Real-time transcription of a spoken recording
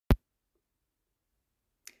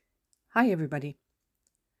Hi everybody.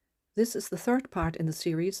 This is the third part in the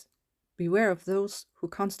series, Beware of Those Who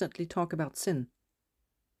Constantly Talk About Sin.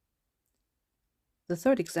 The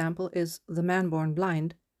third example is the man born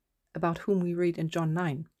blind, about whom we read in John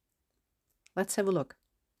 9. Let's have a look.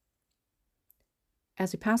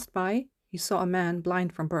 As he passed by, he saw a man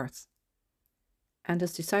blind from birth. And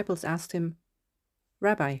his disciples asked him,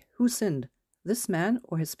 Rabbi, who sinned, this man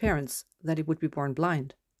or his parents, that he would be born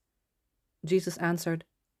blind? Jesus answered,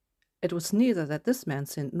 It was neither that this man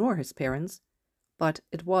sinned nor his parents, but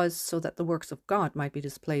it was so that the works of God might be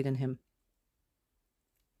displayed in him.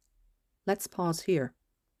 Let's pause here.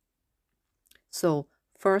 So,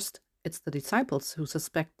 first, it's the disciples who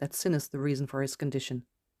suspect that sin is the reason for his condition.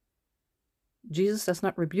 Jesus does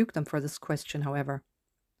not rebuke them for this question, however.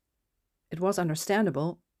 It was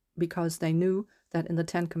understandable because they knew that in the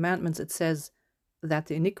Ten Commandments it says that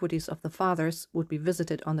the iniquities of the fathers would be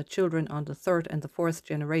visited on the children on the third and the fourth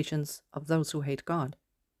generations of those who hate God.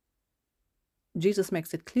 Jesus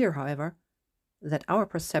makes it clear, however, that our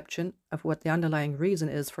perception of what the underlying reason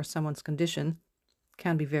is for someone's condition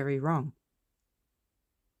can be very wrong.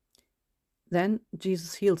 Then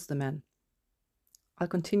Jesus heals the man. I'll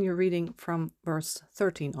continue reading from verse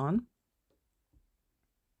 13 on.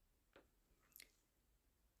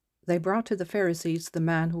 They brought to the Pharisees the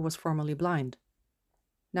man who was formerly blind.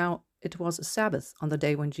 Now it was a Sabbath on the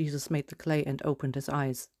day when Jesus made the clay and opened his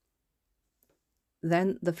eyes.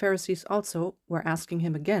 Then the Pharisees also were asking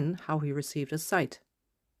him again how he received his sight.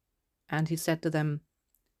 And he said to them,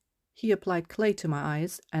 He applied clay to my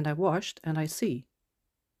eyes, and I washed, and I see.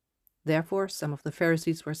 Therefore some of the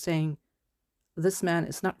Pharisees were saying, This man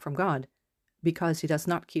is not from God, because he does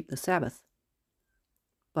not keep the Sabbath.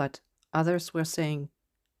 But others were saying,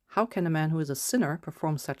 How can a man who is a sinner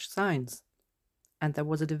perform such signs? And there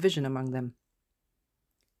was a division among them.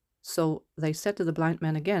 So they said to the blind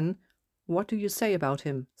man again, What do you say about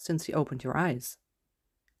him, since he opened your eyes?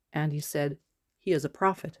 And he said, He is a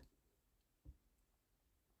prophet.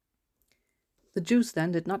 The Jews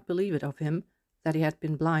then did not believe it of him that he had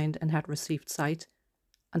been blind and had received sight,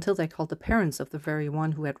 until they called the parents of the very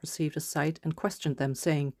one who had received his sight and questioned them,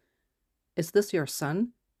 saying, Is this your son,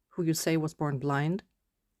 who you say was born blind?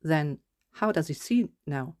 Then how does he see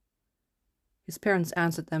now? His parents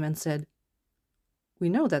answered them and said, We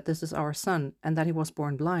know that this is our son, and that he was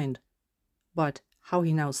born blind. But how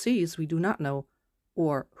he now sees we do not know,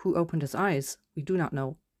 or who opened his eyes we do not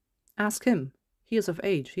know. Ask him. He is of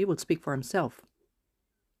age, he will speak for himself.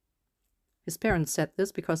 His parents said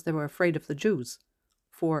this because they were afraid of the Jews,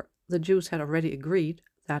 for the Jews had already agreed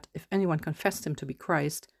that if anyone confessed him to be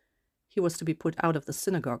Christ, he was to be put out of the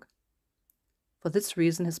synagogue. For this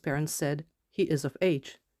reason his parents said, He is of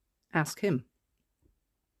age. Ask him.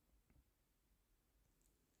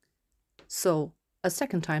 So a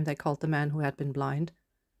second time they called the man who had been blind,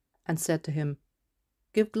 and said to him,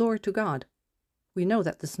 Give glory to God. We know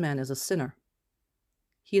that this man is a sinner.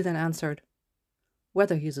 He then answered,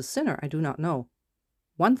 Whether he is a sinner I do not know.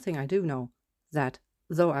 One thing I do know, that,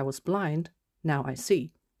 though I was blind, now I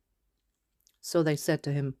see. So they said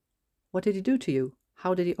to him, What did he do to you?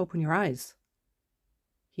 How did he open your eyes?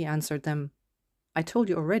 He answered them, I told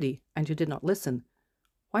you already, and you did not listen.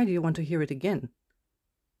 Why do you want to hear it again?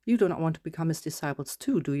 You do not want to become his disciples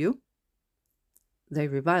too, do you? They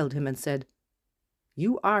reviled him and said,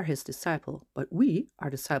 You are his disciple, but we are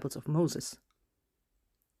disciples of Moses.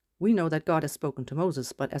 We know that God has spoken to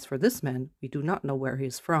Moses, but as for this man, we do not know where he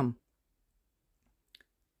is from.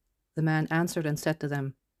 The man answered and said to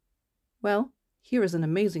them, Well, here is an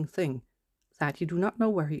amazing thing, that you do not know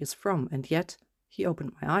where he is from, and yet he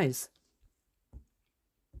opened my eyes.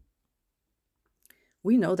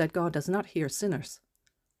 We know that God does not hear sinners,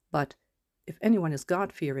 but if anyone is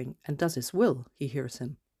God-fearing and does his will, he hears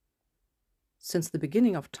him. Since the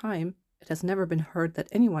beginning of time, it has never been heard that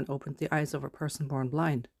anyone opened the eyes of a person born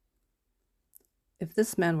blind. If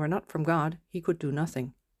this man were not from God, he could do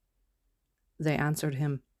nothing. They answered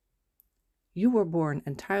him, You were born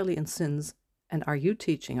entirely in sins, and are you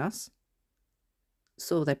teaching us?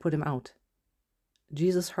 So they put him out.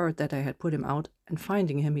 Jesus heard that they had put him out, and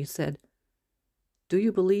finding him, he said, Do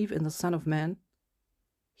you believe in the Son of Man?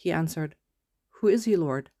 He answered, Who is he,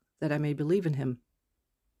 Lord, that I may believe in him?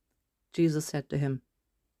 Jesus said to him,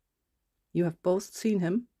 You have both seen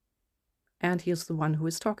him, and he is the one who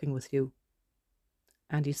is talking with you.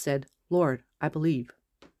 And he said, Lord, I believe.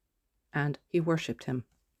 And he worshipped him.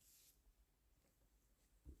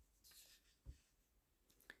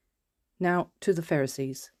 Now to the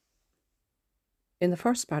Pharisees. In the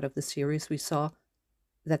first part of the series, we saw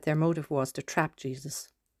that their motive was to trap Jesus.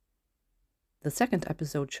 The second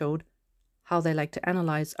episode showed how they like to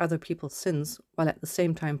analyze other people's sins while at the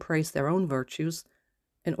same time praise their own virtues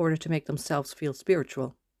in order to make themselves feel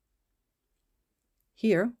spiritual.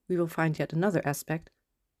 Here we will find yet another aspect,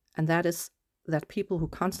 and that is that people who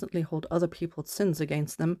constantly hold other people's sins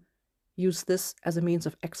against them use this as a means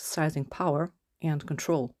of exercising power and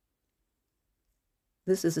control.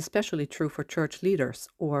 This is especially true for church leaders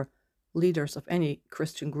or leaders of any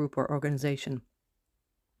Christian group or organization.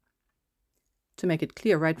 To make it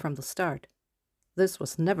clear right from the start, this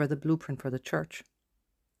was never the blueprint for the church.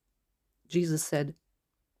 Jesus said,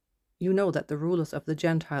 "You know that the rulers of the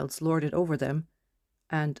Gentiles lord it over them,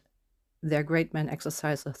 and their great men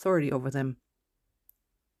exercise authority over them.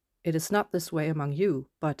 It is not this way among you,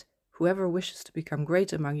 but whoever wishes to become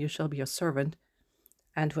great among you shall be your servant,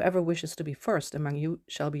 and whoever wishes to be first among you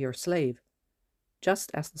shall be your slave,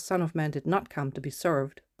 just as the Son of Man did not come to be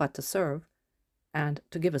served, but to serve, and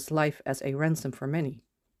to give his life as a ransom for many."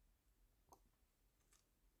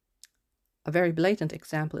 A very blatant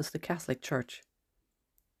example is the Catholic Church.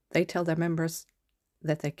 They tell their members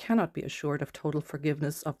that they cannot be assured of total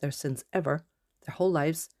forgiveness of their sins ever, their whole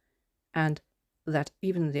lives, and that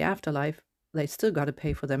even in the afterlife, they still got to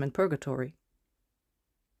pay for them in purgatory.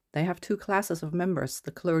 They have two classes of members,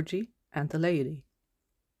 the clergy and the laity.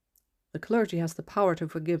 The clergy has the power to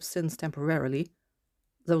forgive sins temporarily,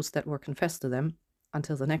 those that were confessed to them,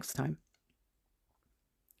 until the next time.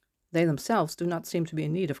 They themselves do not seem to be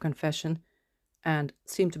in need of confession and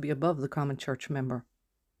seem to be above the common church member.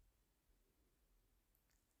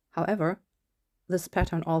 However, this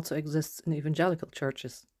pattern also exists in evangelical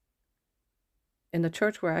churches. In the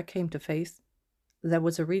church where I came to faith, there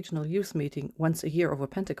was a regional youth meeting once a year over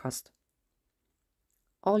Pentecost.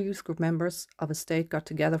 All youth group members of a state got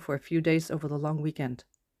together for a few days over the long weekend.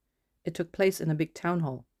 It took place in a big town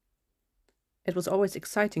hall. It was always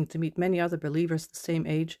exciting to meet many other believers the same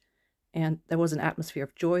age, and there was an atmosphere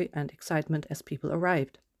of joy and excitement as people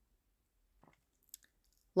arrived.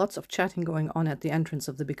 Lots of chatting going on at the entrance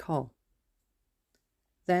of the big hall.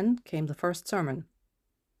 Then came the first sermon.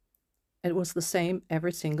 It was the same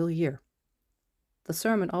every single year. The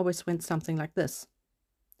sermon always went something like this.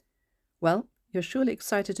 "Well, you're surely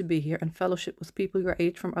excited to be here and fellowship with people your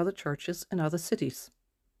age from other churches and other cities.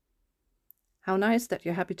 How nice that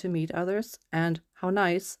you're happy to meet others, and how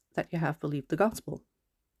nice that you have believed the gospel.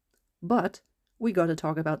 But we got to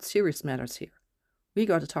talk about serious matters here. We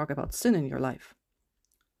got to talk about sin in your life.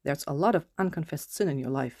 There's a lot of unconfessed sin in your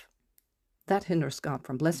life. That hinders God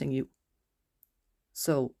from blessing you.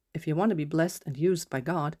 So, if you want to be blessed and used by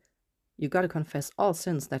God, you got to confess all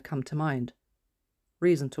sins that come to mind.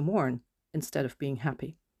 Reason to mourn instead of being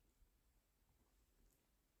happy."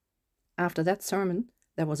 After that sermon,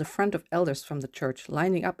 there was a front of elders from the church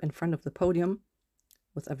lining up in front of the podium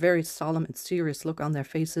with a very solemn and serious look on their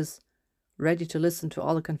faces, ready to listen to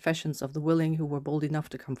all the confessions of the willing who were bold enough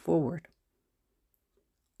to come forward.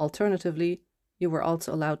 Alternatively, you were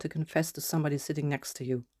also allowed to confess to somebody sitting next to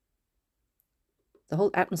you. The whole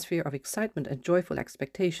atmosphere of excitement and joyful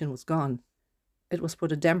expectation was gone. It was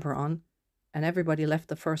put a damper on, and everybody left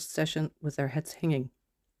the first session with their heads hanging.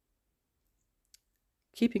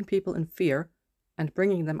 Keeping people in fear and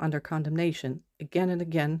bringing them under condemnation again and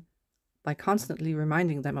again by constantly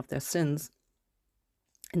reminding them of their sins,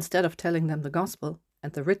 instead of telling them the gospel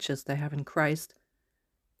and the riches they have in Christ,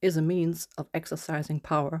 is a means of exercising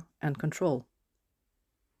power and control.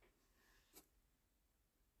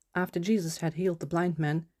 After Jesus had healed the blind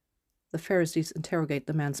man, the Pharisees interrogate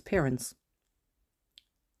the man's parents.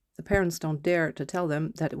 The parents don't dare to tell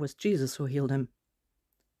them that it was Jesus who healed him.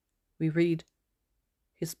 We read,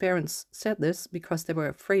 "His parents said this because they were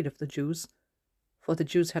afraid of the Jews, for the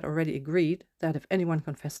Jews had already agreed that if anyone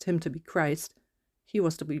confessed him to be Christ, he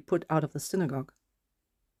was to be put out of the synagogue."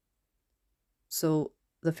 So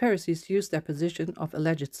the Pharisees used their position of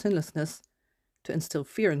alleged sinlessness to instill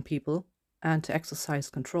fear in people and to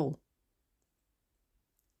exercise control.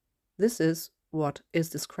 This is what is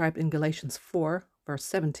described in Galatians 4, verse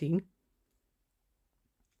 17.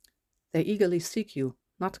 "They eagerly seek you,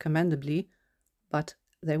 not commendably, but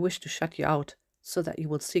they wish to shut you out so that you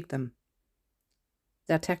will seek them."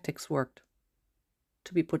 Their tactics worked.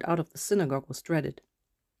 To be put out of the synagogue was dreaded.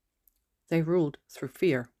 They ruled through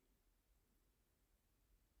fear.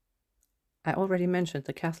 I already mentioned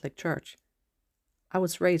the Catholic Church. I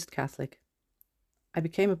was raised Catholic. I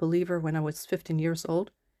became a believer when I was 15 years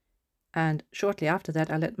old, and shortly after that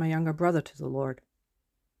I led my younger brother to the Lord.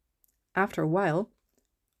 After a while,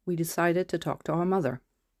 we decided to talk to our mother.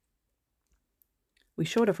 We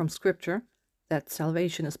showed her from Scripture that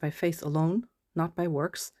salvation is by faith alone, not by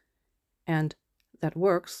works, and that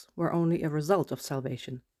works were only a result of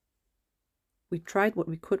salvation. We tried what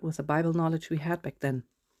we could with the Bible knowledge we had back then.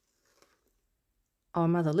 Our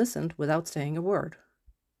mother listened without saying a word.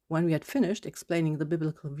 When we had finished explaining the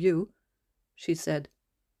biblical view, she said,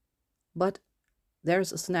 "But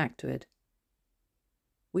there's a snag to it."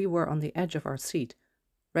 We were on the edge of our seat,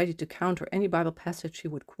 ready to counter any Bible passage she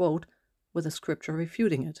would quote with a scripture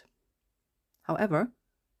refuting it. However,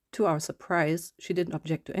 to our surprise, she didn't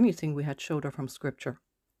object to anything we had showed her from scripture.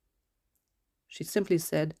 She simply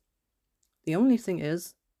said, "The only thing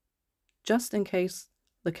is, just in case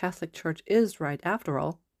the Catholic Church is right after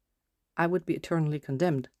all, I would be eternally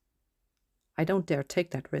condemned. I don't dare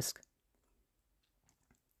take that risk."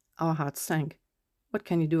 Our hearts sank. What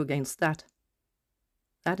can you do against that?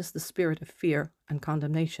 That is the spirit of fear and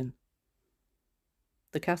condemnation.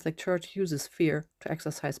 The Catholic Church uses fear to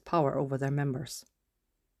exercise power over their members.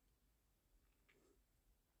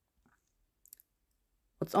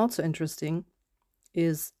 What's also interesting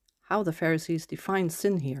is how the Pharisees define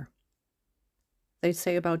sin here. They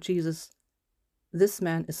say about Jesus, "This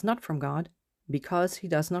man is not from God because he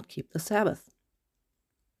does not keep the Sabbath."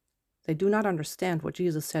 They do not understand what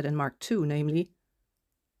Jesus said in Mark 2, namely,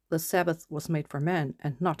 "The Sabbath was made for man,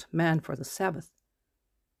 and not man for the Sabbath.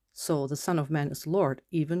 So the Son of Man is Lord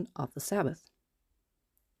even of the Sabbath."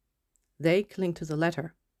 They cling to the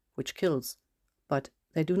letter, which kills, but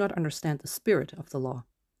they do not understand the spirit of the law.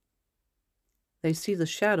 They see the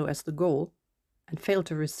shadow as the goal and fail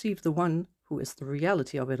to receive the one who is the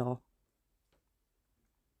reality of it all.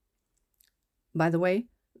 By the way,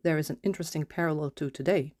 there is an interesting parallel to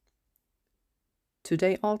today.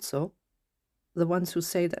 Today also, the ones who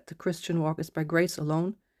say that the Christian walk is by grace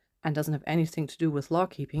alone and doesn't have anything to do with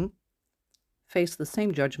law-keeping face the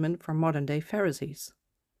same judgment from modern-day Pharisees.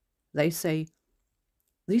 They say,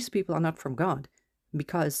 these people are not from God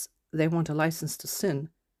because they want a license to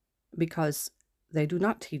sin, because they do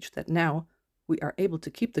not teach that now we are able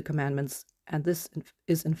to keep the commandments, and this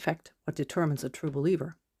is in fact what determines a true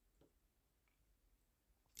believer.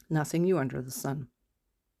 Nothing new under the sun.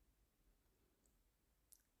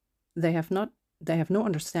 They have no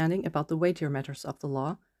understanding about the weightier matters of the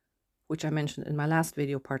law, which I mentioned in my last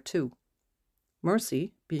video, part 2,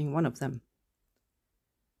 mercy being one of them.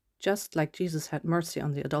 Just like Jesus had mercy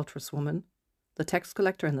on the adulterous woman, the tax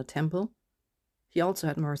collector in the temple, he also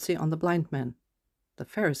had mercy on the blind man. The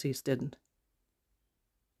Pharisees didn't.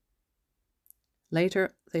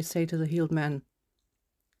 Later, they say to the healed man,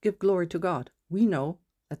 "Give glory to God. We know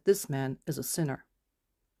that this man is a sinner."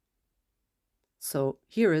 So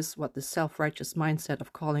here is what this self-righteous mindset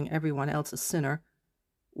of calling everyone else a sinner,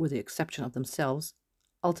 with the exception of themselves,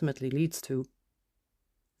 ultimately leads to.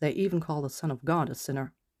 They even call the Son of God a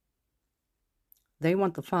sinner. They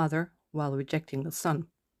want the Father while rejecting the Son.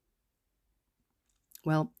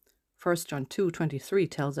 Well, 1 John 2:23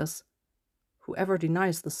 tells us, "Whoever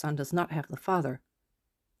denies the Son does not have the Father.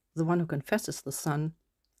 The one who confesses the Son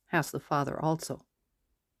has the Father also."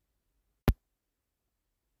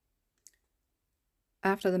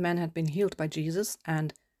 After the man had been healed by Jesus,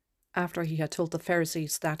 and after he had told the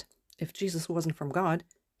Pharisees that if Jesus wasn't from God,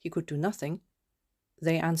 he could do nothing,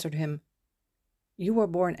 they answered him, "You were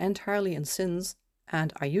born entirely in sins,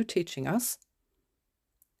 and are you teaching us?"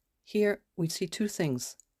 Here we see two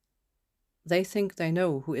things. They think they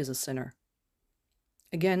know who is a sinner.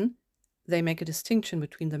 Again, they make a distinction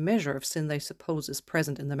between the measure of sin they suppose is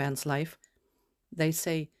present in the man's life. They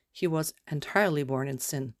say he was entirely born in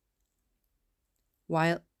sin.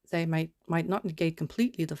 While they might not negate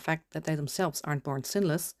completely the fact that they themselves aren't born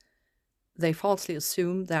sinless, they falsely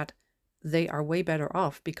assume that they are way better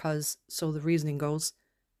off because, so the reasoning goes,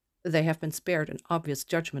 they have been spared an obvious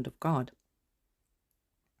judgment of God.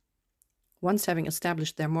 Once having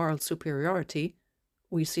established their moral superiority,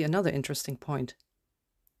 we see another interesting point.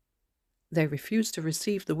 They refuse to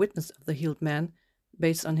receive the witness of the healed man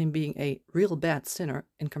based on him being a real bad sinner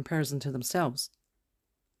in comparison to themselves.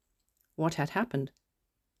 What had happened?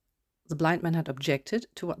 The blind man had objected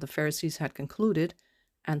to what the Pharisees had concluded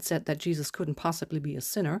and said that Jesus couldn't possibly be a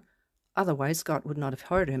sinner, otherwise God would not have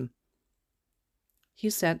heard him. He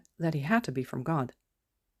said that he had to be from God.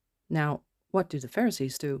 Now, what do the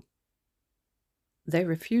Pharisees do? They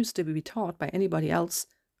refuse to be taught by anybody else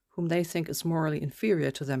whom they think is morally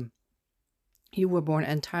inferior to them. You were born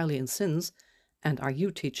entirely in sins, and are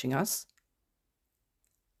you teaching us?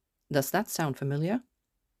 Does that sound familiar?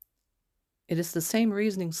 It is the same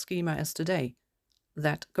reasoning schema as today,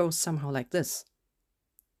 that goes somehow like this.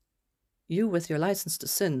 You, with your license to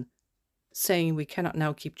sin, saying we cannot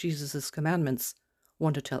now keep Jesus' commandments,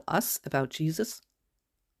 want to tell us about Jesus?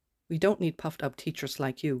 We don't need puffed up teachers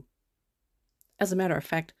like you. As a matter of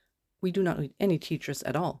fact, we do not need any teachers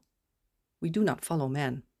at all. We do not follow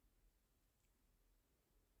man.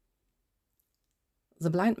 The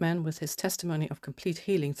blind man, with his testimony of complete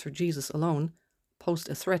healing through Jesus alone, posed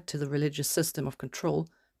a threat to the religious system of control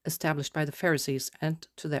established by the Pharisees and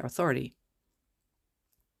to their authority.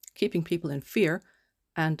 Keeping people in fear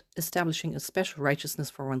and establishing a special righteousness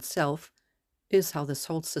for oneself is how this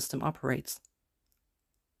whole system operates.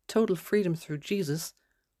 Total freedom through Jesus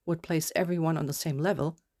would place everyone on the same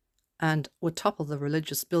level and would topple the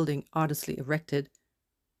religious building artistly erected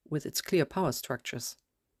with its clear power structures.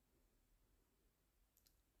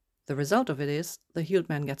 The result of it is the healed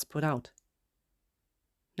man gets put out.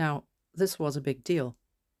 Now, this was a big deal.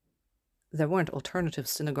 There weren't alternative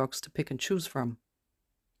synagogues to pick and choose from.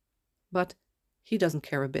 But he doesn't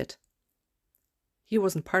care a bit. He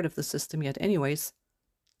wasn't part of the system yet anyways,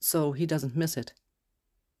 so he doesn't miss it.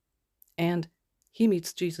 And he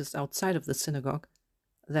meets Jesus outside of the synagogue,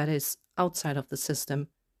 that is, outside of the system,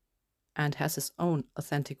 and has his own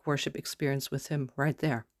authentic worship experience with him right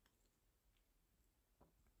there.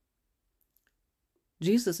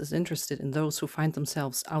 Jesus is interested in those who find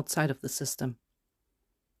themselves outside of the system.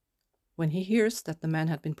 When he hears that the man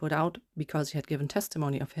had been put out because he had given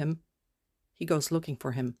testimony of him, he goes looking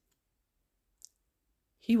for him.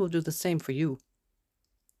 He will do the same for you.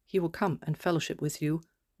 He will come and fellowship with you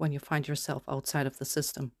when you find yourself outside of the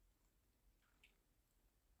system.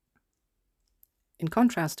 In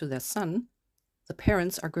contrast to their son, the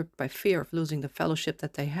parents are gripped by fear of losing the fellowship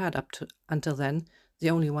that they had until then, the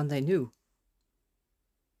only one they knew.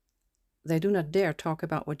 They do not dare talk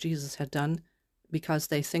about what Jesus had done because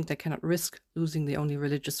they think they cannot risk losing the only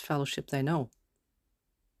religious fellowship they know.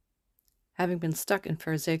 Having been stuck in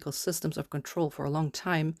Pharisaical systems of control for a long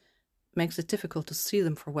time makes it difficult to see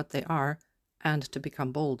them for what they are and to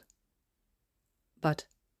become bold. But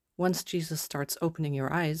once Jesus starts opening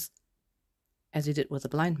your eyes, as he did with the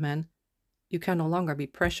blind man, you can no longer be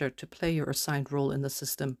pressured to play your assigned role in the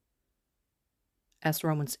system. As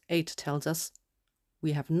Romans 8 tells us,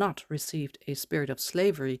 we have not received a spirit of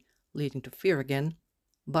slavery leading to fear again,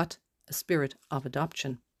 but a spirit of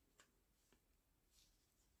adoption.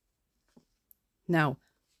 Now,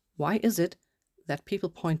 why is it that people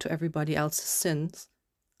point to everybody else's sins,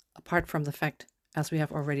 apart from the fact, as we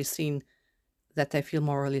have already seen, that they feel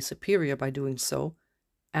morally superior by doing so,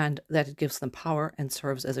 and that it gives them power and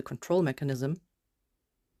serves as a control mechanism?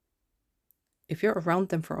 If you're around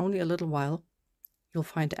them for only a little while, you'll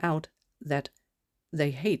find out that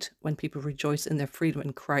they hate when people rejoice in their freedom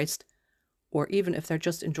in Christ, or even if they're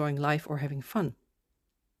just enjoying life or having fun.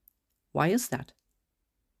 Why is that?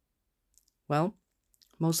 Well,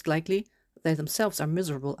 most likely they themselves are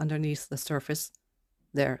miserable underneath the surface,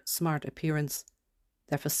 their smart appearance,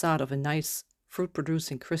 their facade of a nice,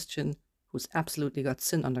 fruit-producing Christian who's absolutely got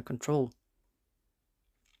sin under control.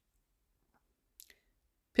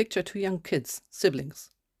 Picture two young kids,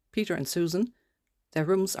 siblings, Peter and Susan. Their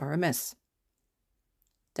rooms are a mess.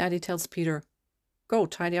 Daddy tells Peter, "Go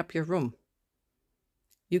tidy up your room."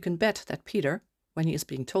 You can bet that Peter, when he is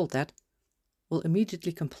being told that, will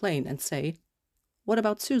immediately complain and say, "What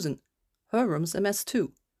about Susan? Her room's a mess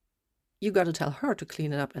too. You got to tell her to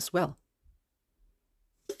clean it up as well."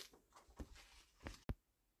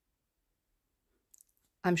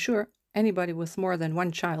 I'm sure anybody with more than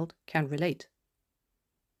one child can relate.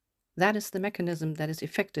 That is the mechanism that is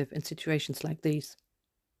effective in situations like these.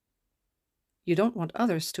 You don't want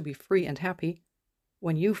others to be free and happy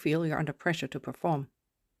when you feel you're under pressure to perform.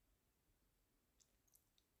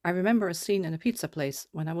 I remember a scene in a pizza place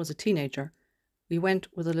when I was a teenager. We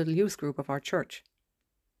went with a little youth group of our church.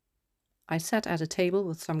 I sat at a table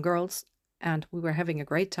with some girls, and we were having a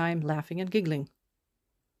great time laughing and giggling.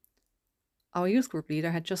 Our youth group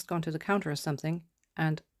leader had just gone to the counter or something,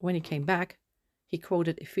 and when he came back, he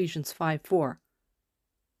quoted Ephesians 5:4.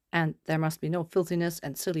 And there must be no filthiness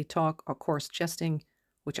and silly talk or coarse jesting,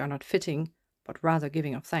 which are not fitting, but rather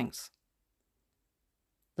giving of thanks.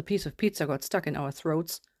 The piece of pizza got stuck in our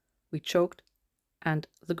throats, we choked, and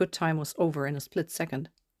the good time was over in a split second.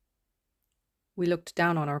 We looked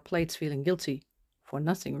down on our plates feeling guilty, for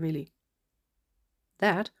nothing really.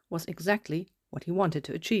 That was exactly what he wanted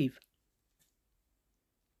to achieve.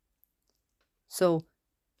 So,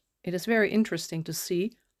 it is very interesting to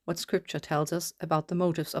see what Scripture tells us about the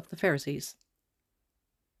motives of the Pharisees.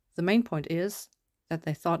 The main point is that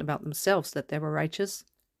they thought about themselves that they were righteous,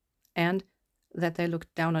 and that they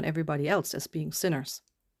looked down on everybody else as being sinners.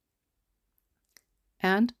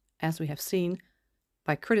 And, as we have seen,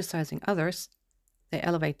 by criticizing others, they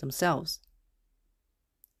elevate themselves.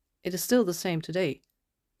 It is still the same today.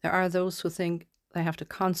 There are those who think they have to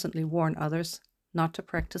constantly warn others not to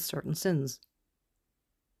practice certain sins.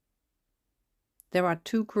 There are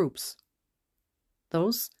two groups.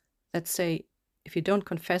 Those that say, if you don't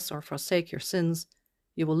confess or forsake your sins,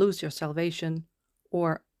 you will lose your salvation,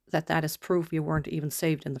 or that is proof you weren't even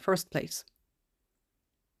saved in the first place.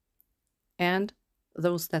 And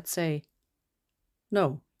those that say,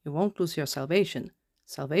 no, you won't lose your salvation.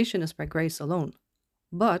 Salvation is by grace alone,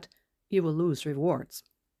 but you will lose rewards.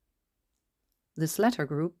 This latter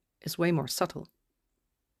group is way more subtle.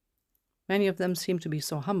 Many of them seem to be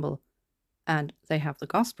so humble, and they have the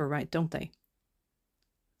gospel right, don't they?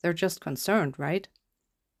 They're just concerned, right?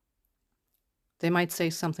 They might say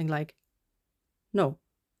something like, no,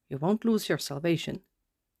 you won't lose your salvation.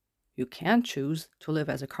 You can choose to live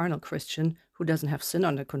as a carnal Christian who doesn't have sin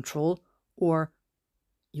under control, or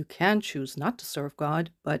you can choose not to serve God,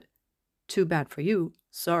 but too bad for you,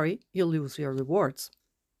 sorry, you'll lose your rewards.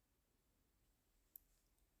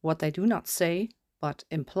 What they do not say, but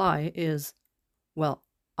imply, is, well,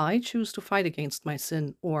 I choose to fight against my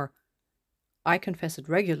sin, or I confess it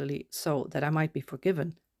regularly so that I might be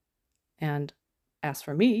forgiven, and as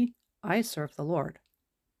for me, I serve the Lord.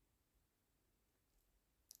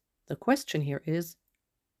 The question here is,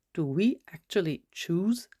 do we actually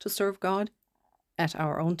choose to serve God at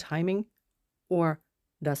our own timing, or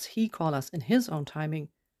does He call us in His own timing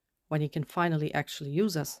when He can finally actually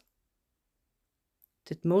use us?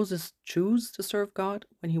 Did Moses choose to serve God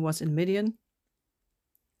when he was in Midian?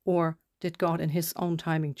 Or did God in His own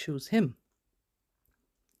timing choose him?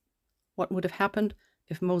 What would have happened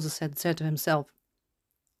if Moses had said to himself,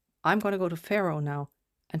 I'm going to go to Pharaoh now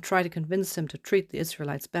and try to convince him to treat the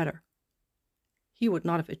Israelites better? He would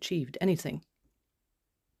not have achieved anything.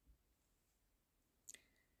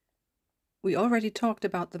 We already talked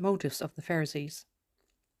about the motives of the Pharisees.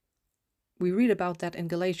 We read about that in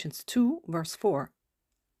Galatians 2, verse 4.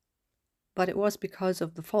 But it was because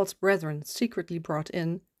of the false brethren secretly brought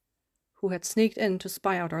in, who had sneaked in to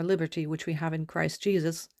spy out our liberty which we have in Christ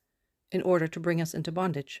Jesus, in order to bring us into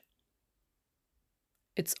bondage.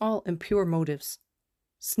 It's all impure motives,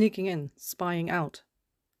 sneaking in, spying out.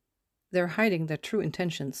 They're hiding their true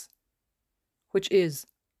intentions, which is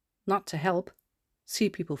not to help, see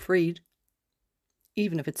people freed,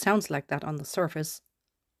 even if it sounds like that on the surface,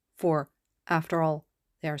 for, after all,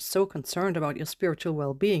 they are so concerned about your spiritual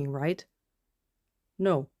well-being, right?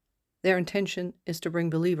 No, their intention is to bring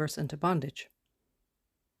believers into bondage.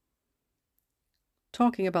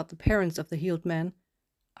 Talking about the parents of the healed man,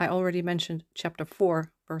 I already mentioned chapter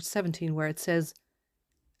 4, verse 17, where it says,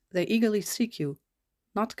 they eagerly seek you,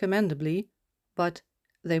 not commendably, but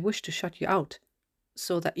they wish to shut you out,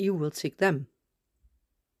 so that you will seek them.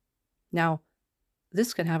 Now,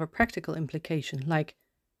 this can have a practical implication, like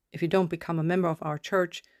if you don't become a member of our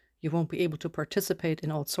church, you won't be able to participate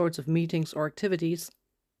in all sorts of meetings or activities,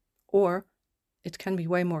 or it can be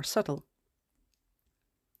way more subtle.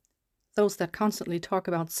 Those that constantly talk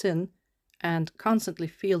about sin and constantly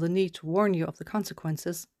feel the need to warn you of the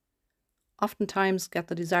consequences oftentimes get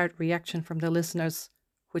the desired reaction from their listeners,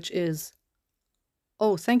 which is,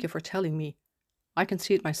 oh, thank you for telling me. I can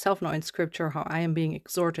see it myself now in Scripture, how I am being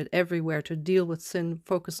exhorted everywhere to deal with sin,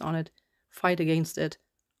 focus on it, fight against it,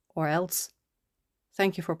 or else.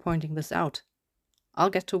 Thank you for pointing this out. I'll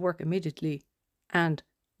get to work immediately, and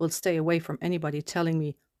will stay away from anybody telling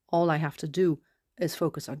me all I have to do is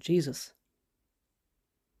focus on Jesus.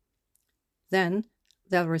 Then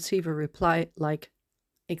they'll receive a reply like,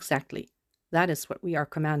 exactly, that is what we are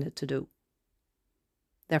commanded to do.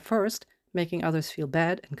 They're first making others feel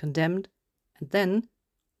bad and condemned, and then,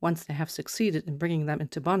 once they have succeeded in bringing them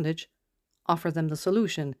into bondage, offer them the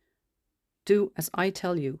solution. Do as I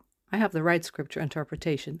tell you. I have the right scripture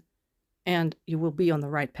interpretation, and you will be on the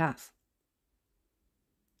right path.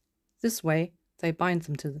 This way, they bind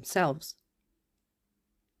them to themselves.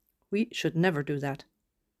 We should never do that.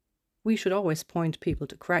 We should always point people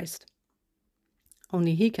to Christ.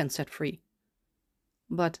 Only He can set free.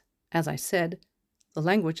 But, as I said, the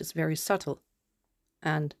language is very subtle,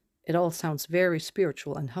 and it all sounds very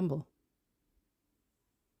spiritual and humble.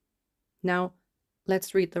 Now,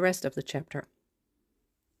 let's read the rest of the chapter.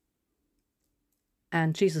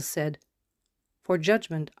 And Jesus said, for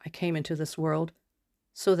judgment I came into this world,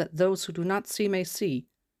 so that those who do not see may see,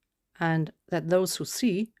 and that those who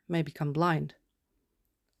see may become blind.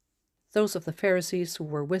 Those of the Pharisees who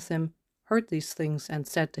were with him heard these things and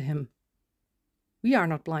said to him, we are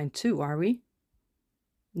not blind too, are we?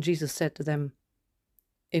 Jesus said to them,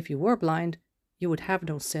 if you were blind, you would have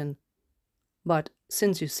no sin. But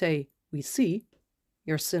since you say, we see,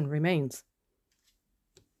 your sin remains.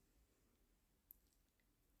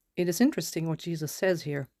 It is interesting what Jesus says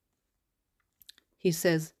here. He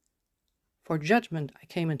says, for judgment I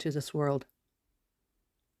came into this world.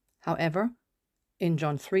 However, in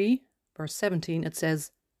John 3, verse 17, it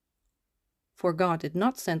says, "For God did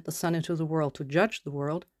not send the Son into the world to judge the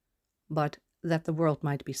world, but that the world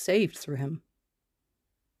might be saved through him."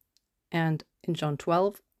 And in John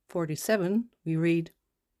 12:47, we read,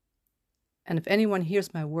 "And if anyone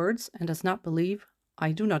hears my words and does not believe,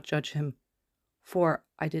 I do not judge him, for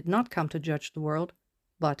I did not come to judge the world,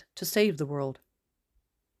 but to save the world."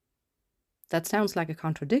 That sounds like a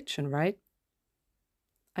contradiction, right?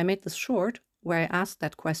 I made this short where I asked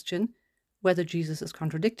that question, whether Jesus is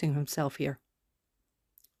contradicting himself here.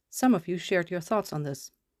 Some of you shared your thoughts on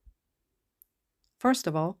this. First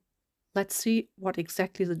of all, let's see what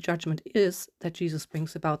exactly the judgment is that Jesus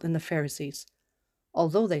brings about in the Pharisees.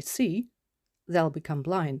 Although they see, they'll become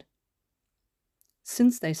blind.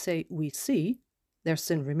 Since they say, "We see," their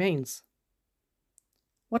sin remains.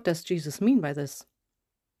 What does Jesus mean by this?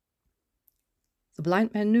 The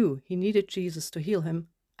blind man knew he needed Jesus to heal him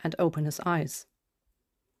and open his eyes.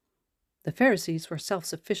 The Pharisees were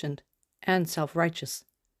self-sufficient and self-righteous.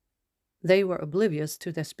 They were oblivious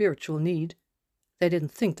to their spiritual need. They didn't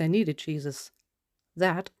think they needed Jesus.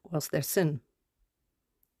 That was their sin.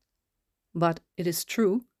 But it is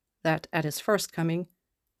true that at his first coming,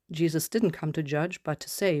 Jesus didn't come to judge, but to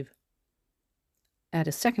save. At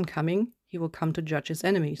his second coming, he will come to judge his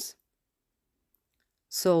enemies.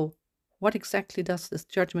 So, what exactly does this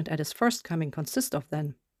judgment at his first coming consist of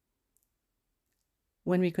then?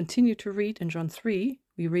 When we continue to read in John 3,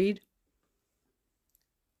 we read,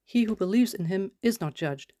 "He who believes in him is not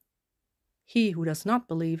judged. He who does not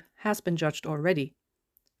believe has been judged already,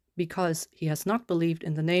 because he has not believed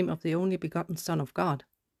in the name of the only begotten Son of God."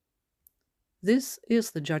 This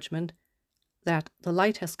is the judgment, that the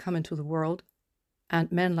light has come into the world,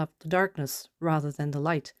 and men loved the darkness rather than the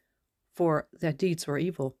light, for their deeds were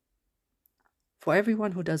evil. For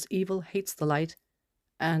everyone who does evil hates the light,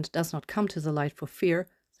 and does not come to the light for fear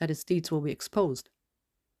that his deeds will be exposed.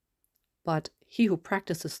 But he who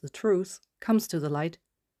practices the truth comes to the light,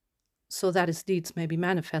 so that his deeds may be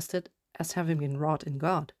manifested as having been wrought in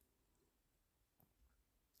God.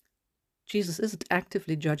 Jesus isn't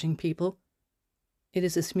actively judging people. It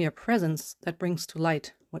is his mere presence that brings to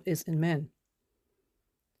light what is in men.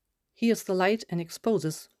 He is the light and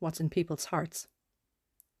exposes what's in people's hearts.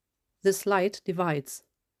 This light divides.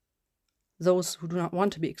 Those who do not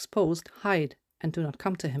want to be exposed hide and do not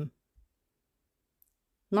come to him.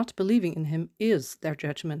 Not believing in him is their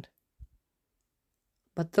judgment.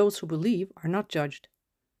 But those who believe are not judged.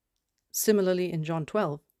 Similarly, in John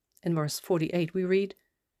 12, in verse 48, we read,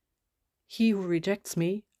 "He who rejects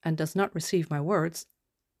me and does not receive my words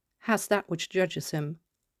has that which judges him.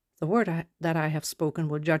 The word that I have spoken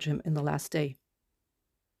will judge him in the last day."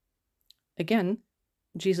 Again,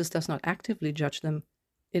 Jesus does not actively judge them.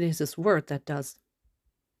 It is his word that does.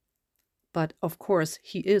 But of course,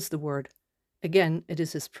 he is the word. Again, it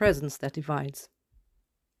is his presence that divides.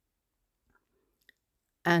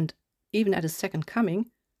 And even at his second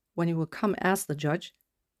coming, when he will come as the judge,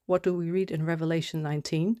 what do we read in Revelation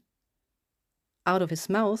 19? "Out of his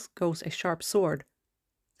mouth goes a sharp sword,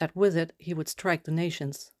 that with it he would strike the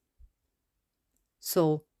nations."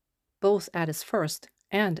 So, both at his first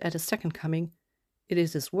and at his second coming, it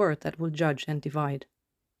is his word that will judge and divide.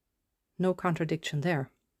 No contradiction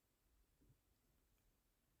there.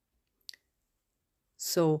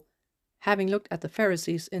 So, having looked at the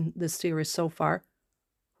Pharisees in this series so far,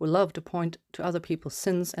 who love to point to other people's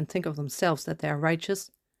sins and think of themselves that they are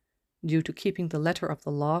righteous, due to keeping the letter of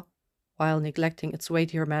the law while neglecting its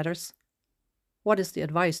weightier matters, what is the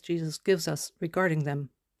advice Jesus gives us regarding them?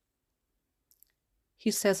 He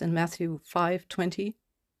says in Matthew 5:20,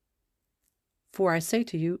 "For I say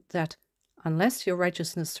to you that unless your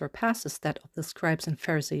righteousness surpasses that of the scribes and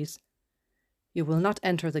Pharisees, you will not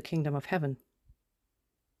enter the kingdom of heaven."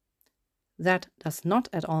 That does not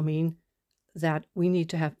at all mean that we need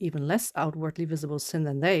to have even less outwardly visible sin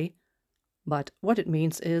than they, but what it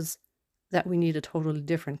means is that we need a totally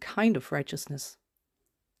different kind of righteousness.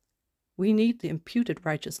 We need the imputed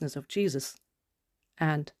righteousness of Jesus,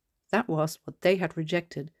 and that was what they had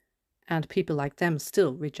rejected, and people like them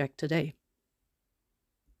still reject today.